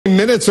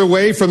minutes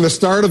away from the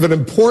start of an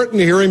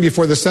important hearing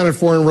before the Senate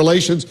Foreign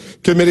Relations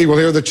Committee. We'll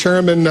hear the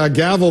chairman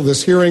gavel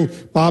this hearing,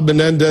 Bob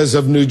Menendez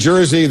of New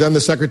Jersey. Then the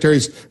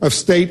Secretaries of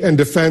State and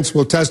Defense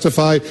will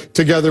testify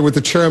together with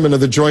the chairman of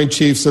the Joint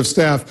Chiefs of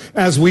Staff.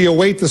 As we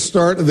await the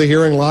start of the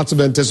hearing, lots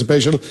of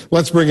anticipation.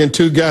 Let's bring in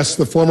two guests.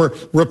 The former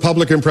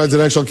Republican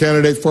presidential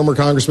candidate, former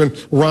Congressman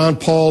Ron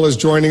Paul, is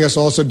joining us.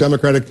 Also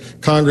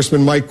Democratic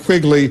Congressman Mike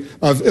Quigley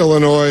of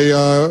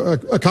Illinois.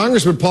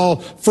 Congressman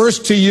Paul,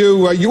 first to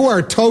you. You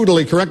are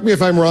totally, correct me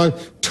if I'm wrong,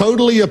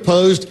 totally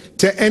opposed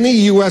to any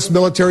U.S.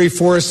 military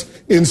force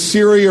in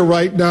Syria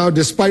right now,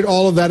 despite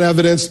all of that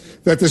evidence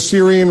that the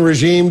Syrian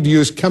regime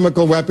used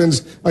chemical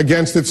weapons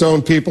against its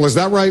own people. Is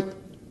that right?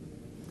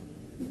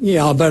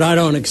 Yeah, but I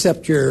don't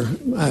accept your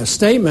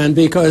statement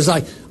because I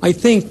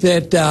think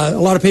that a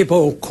lot of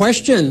people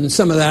question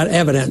some of that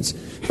evidence.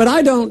 But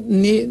I don't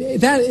need,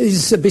 that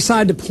is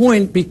beside the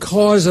point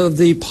because of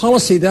the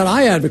policy that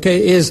I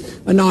advocate is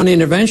a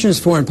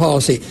non-interventionist foreign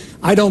policy.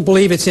 I don't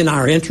believe it's in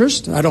our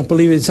interest. I don't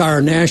believe it's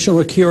our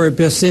national security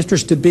best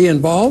interest to be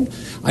involved.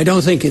 I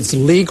don't think it's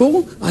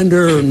legal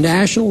under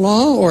national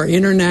law or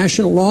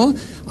international law.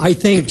 I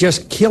think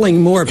just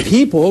killing more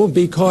people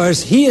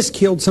because he has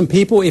killed some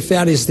people, if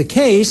that is the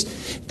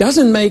case,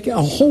 doesn't make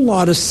a whole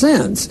lot of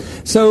sense.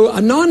 So a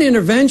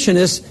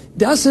non-interventionist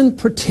doesn't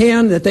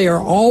pretend that they are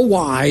all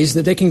wise,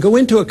 that they can go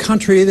into a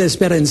country that's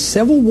been in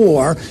civil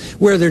war,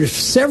 where there's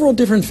several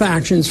different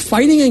factions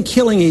fighting and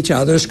killing each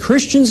other,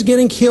 Christians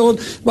getting killed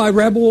by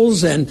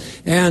rebels, and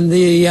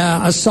the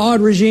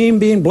Assad regime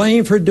being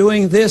blamed for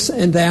doing this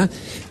and that.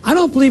 I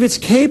don't believe it's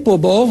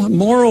capable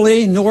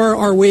morally, nor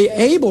are we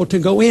able to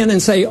go in and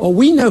say, oh,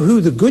 we know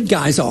who the good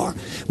guys are.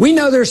 We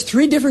know there's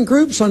 3 different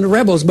groups on the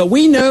rebels, but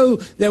we know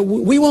that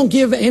we won't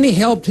give any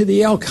help to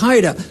the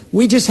Al-Qaeda.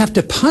 We just have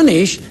to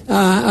punish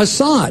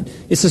Assad.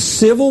 It's a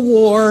civil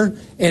war,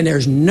 and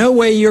there's no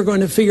way you're going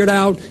to figure it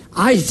out.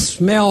 I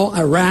smell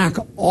Iraq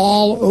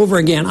all over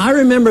again. I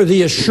remember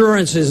the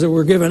assurances that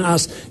were given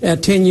us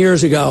 10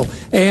 years ago,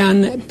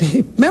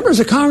 and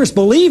members of Congress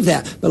believe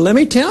that. But let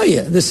me tell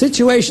you, the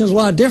situation is a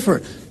lot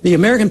different. The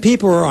American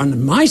people are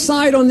on my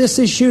side on this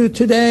issue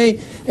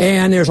today,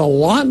 and there's a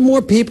lot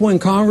more people in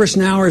Congress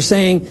now are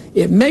saying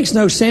it makes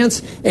no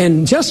sense.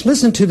 And just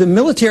listen to the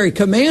military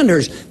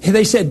commanders.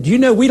 They said, you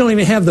know, we don't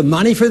even have the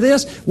money for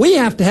this. We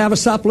have to have a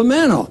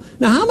supplemental.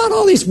 Now, how about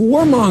all these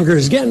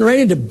warmongers getting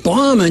ready to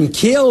bomb and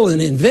kill and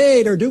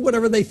invade or do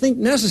whatever they think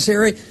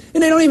necessary,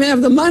 and they don't even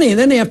have the money, and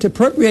then they have to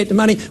appropriate the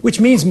money, which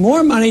means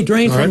more money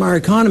drained from our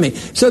economy.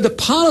 So the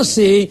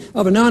policy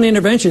of a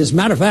non-intervention, as a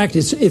matter of fact,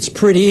 it's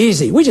pretty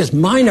easy. We just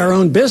mind our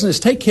own business,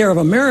 take care of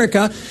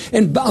America,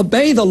 and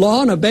obey the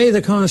law and obey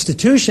the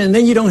Constitution.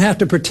 Then you don't have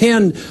to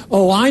pretend,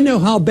 oh, I know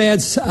how bad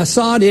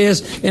Assad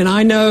is, and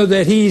I know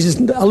that he's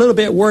a little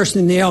bit worse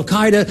than the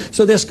Al-Qaeda,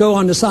 so let's go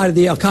on the side of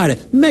the Al-Qaeda.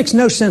 It makes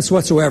no sense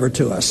whatsoever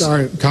to us. All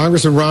right,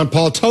 Congressman Ron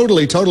Paul,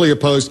 totally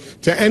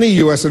opposed to any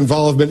U.S.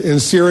 involvement in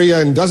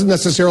Syria, and doesn't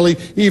necessarily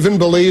even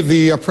believe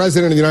the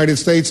President of the United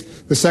States,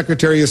 the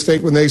Secretary of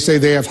State, when they say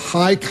they have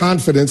high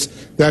confidence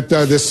that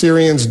the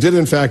Syrians did,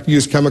 in fact,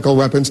 use chemical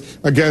weapons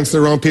against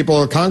their own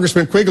people.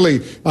 Congressman Quigley,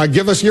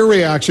 give us your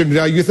reaction.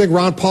 You think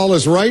Ron Paul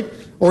is right,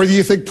 or do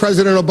you think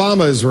President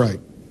Obama is right?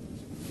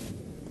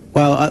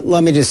 Well,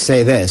 let me just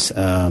say this.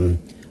 It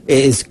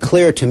is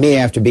clear to me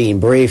after being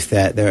briefed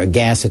that there are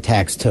gas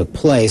attacks took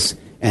place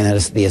and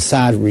that the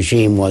Assad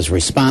regime was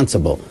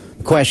responsible.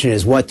 The question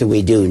is, what do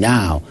we do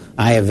now?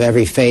 I have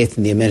every faith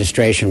in the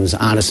administration was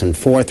honest and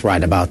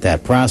forthright about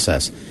that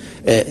process.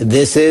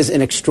 This is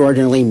an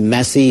extraordinarily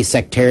messy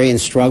sectarian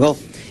struggle.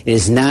 It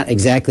is not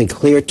exactly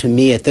clear to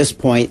me at this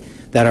point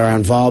that our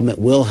involvement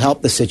will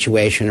help the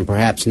situation and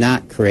perhaps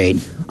not create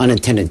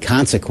unintended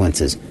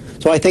consequences.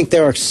 So I think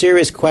there are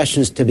serious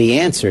questions to be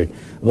answered,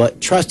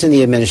 but trust in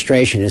the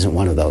administration isn't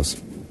one of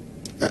those.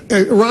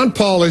 Ron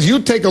Paul, as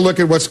you take a look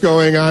at what's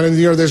going on, and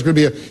there's going to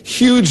be a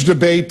huge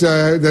debate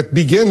that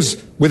begins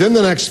within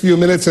the next few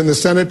minutes in the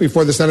Senate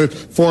before the Senate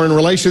Foreign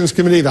Relations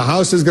Committee. The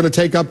House is going to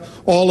take up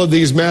all of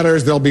these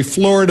matters. There'll be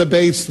floor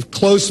debates,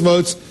 close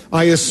votes,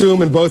 I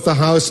assume, in both the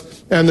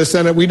House and the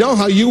Senate. We know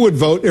how you would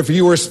vote if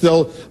you were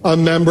still a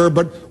member,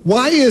 but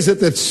why is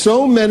it that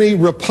so many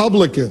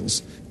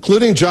Republicans,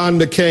 including John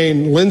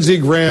McCain, Lindsey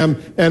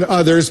Graham, and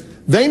others,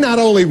 they not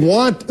only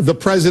want the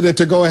president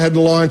to go ahead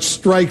and launch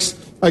strikes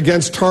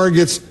against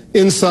targets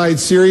inside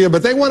Syria,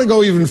 but they want to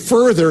go even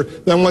further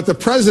than what the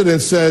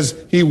president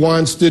says he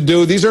wants to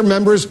do? These are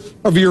members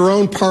of your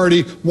own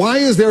party. Why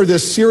is there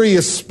this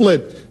serious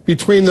split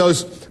between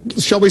those,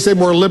 shall we say,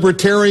 more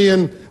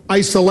libertarian,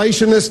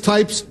 isolationist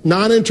types,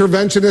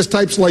 non-interventionist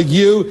types like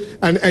you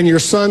and your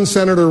son,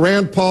 Senator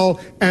Rand Paul,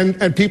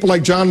 and people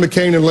like John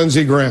McCain and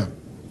Lindsey Graham?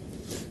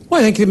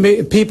 Well, I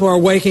think people are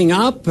waking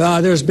up.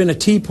 There's been a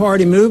Tea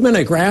Party movement, a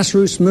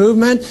grassroots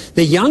movement.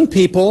 The young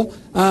people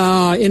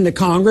in the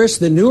Congress,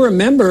 the newer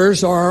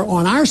members, are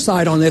on our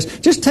side on this.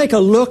 Just take a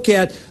look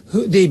at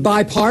the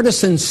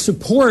bipartisan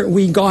support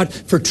we got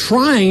for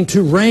trying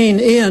to rein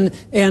in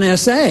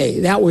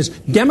NSA. That was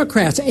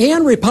Democrats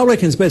and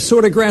Republicans, but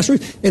sort of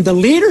grassroots. And the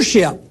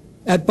leadership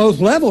at both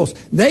levels.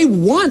 They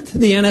want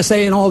the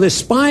NSA and all this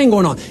spying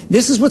going on.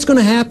 This is what's going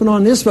to happen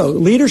on this vote.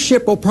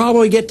 Leadership will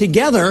probably get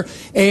together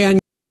and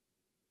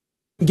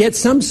get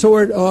some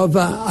sort of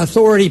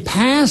authority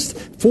passed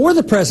for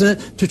the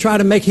president to try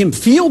to make him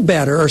feel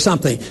better or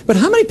something. But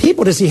how many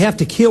people does he have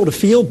to kill to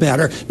feel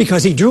better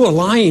because he drew a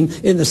line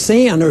in the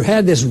sand or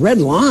had this red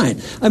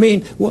line? I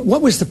mean,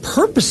 what was the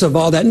purpose of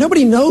all that?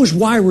 Nobody knows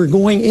why we're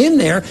going in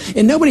there,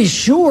 and nobody's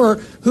sure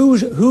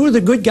who are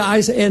the good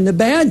guys and the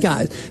bad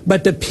guys.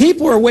 But the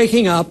people are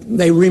waking up.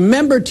 They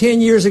remember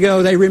 10 years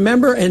ago. They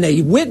remember and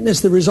they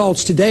witness the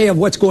results today of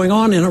what's going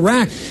on in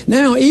Iraq.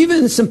 Now,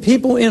 even some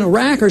people in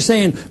Iraq are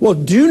saying, well,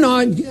 do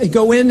not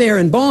go in there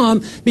and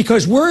bomb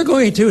because we're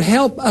going to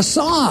help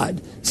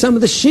Assad. Some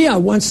of the Shia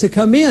wants to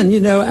come in. You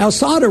know,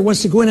 al-Sadr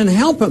wants to go in and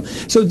help him.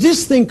 So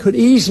this thing could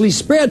easily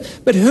spread.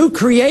 But who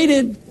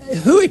created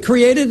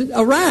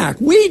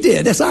Iraq? We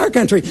did. That's our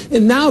country.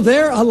 And now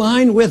they're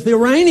aligned with the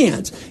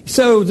Iranians.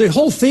 So the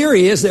whole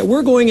theory is that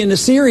we're going into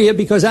Syria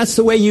because that's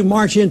the way you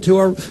march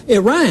into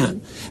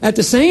Iran. At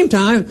the same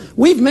time,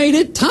 we've made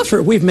it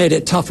tougher. We've made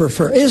it tougher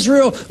for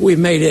Israel. We've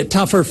made it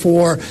tougher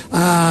for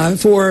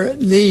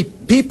the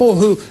people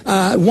who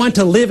want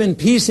to live in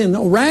peace in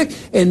Iraq.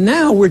 And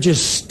now we're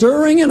just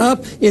stirring it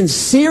up in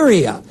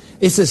Syria.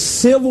 It's a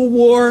civil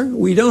war.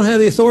 We don't have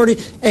the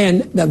authority.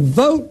 And the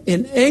vote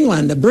in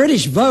England, the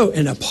British vote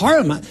in the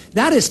Parliament,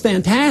 that is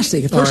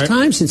fantastic. The first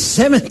time since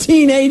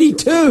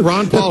 1782.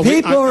 Ron Paul,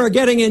 the people are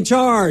getting in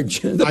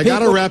charge. I got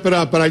to wrap it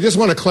up, but I just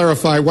want to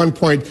clarify one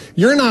point.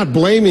 You're not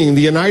blaming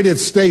the United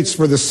States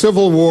for the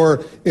civil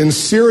war in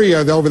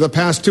Syria over the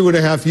past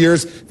 2.5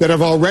 years that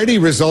have already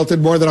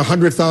resulted more than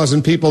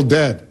 100,000 people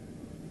dead.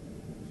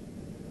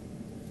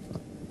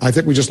 I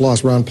think we just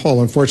lost Ron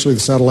Paul. Unfortunately, the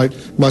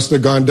satellite must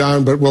have gone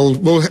down, but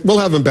we'll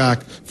have him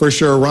back for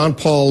sure. Ron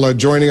Paul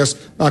joining us.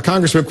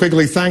 Congressman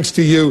Quigley, thanks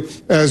to you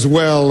as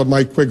well.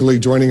 Mike Quigley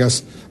joining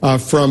us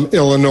from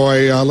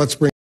Illinois. Let's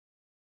bring